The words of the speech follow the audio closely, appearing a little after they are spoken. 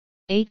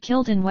8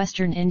 killed in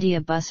Western India.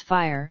 Bus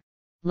fire,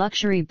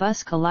 luxury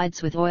bus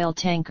collides with oil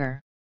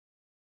tanker.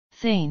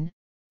 Thane,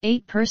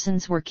 8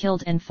 persons were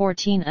killed and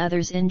 14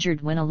 others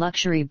injured when a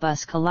luxury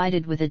bus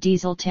collided with a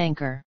diesel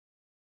tanker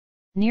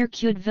near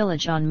Khud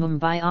village on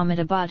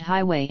Mumbai-Ahmedabad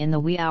highway in the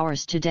wee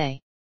hours today.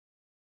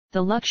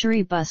 The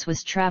luxury bus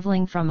was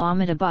travelling from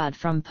Ahmedabad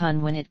from Pune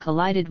when it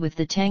collided with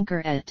the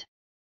tanker at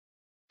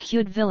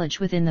Khud village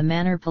within the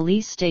Manor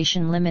police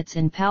station limits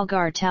in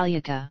Palghar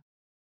Taluka.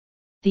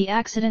 The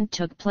accident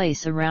took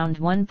place around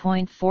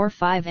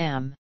 1:45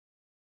 am.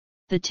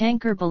 The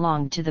tanker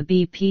belonged to the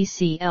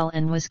BPCL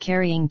and was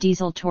carrying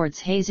diesel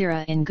towards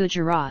Hazira in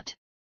Gujarat.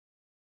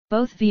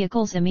 Both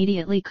vehicles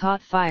immediately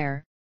caught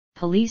fire,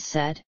 police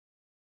said.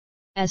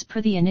 As per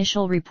the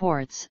initial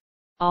reports,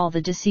 all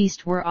the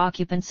deceased were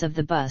occupants of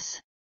the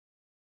bus.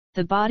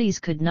 The bodies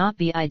could not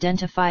be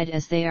identified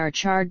as they are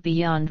charred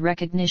beyond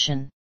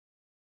recognition.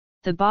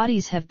 The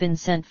bodies have been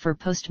sent for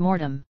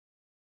post-mortem.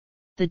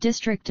 The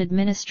district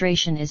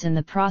administration is in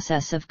the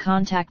process of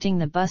contacting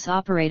the bus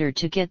operator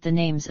to get the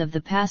names of the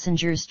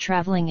passengers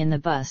travelling in the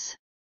bus.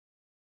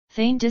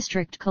 Thane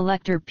District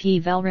Collector P.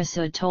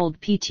 Velrasud told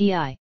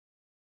PTI.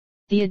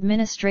 The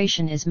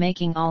administration is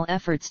making all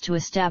efforts to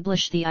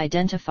establish the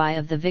identity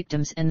of the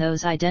victims, and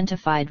those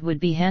identified would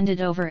be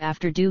handed over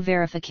after due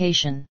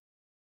verification.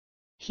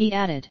 He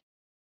added.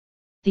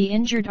 The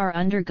injured are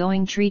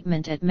undergoing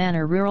treatment at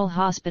Manor Rural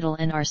Hospital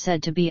and are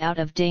said to be out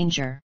of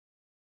danger.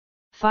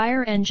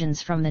 Fire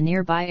engines from the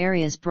nearby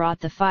areas brought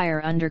the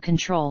fire under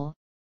control,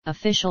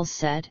 officials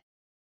said.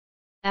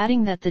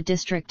 Adding that the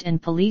district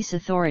and police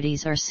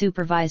authorities are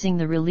supervising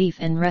the relief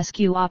and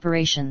rescue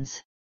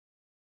operations.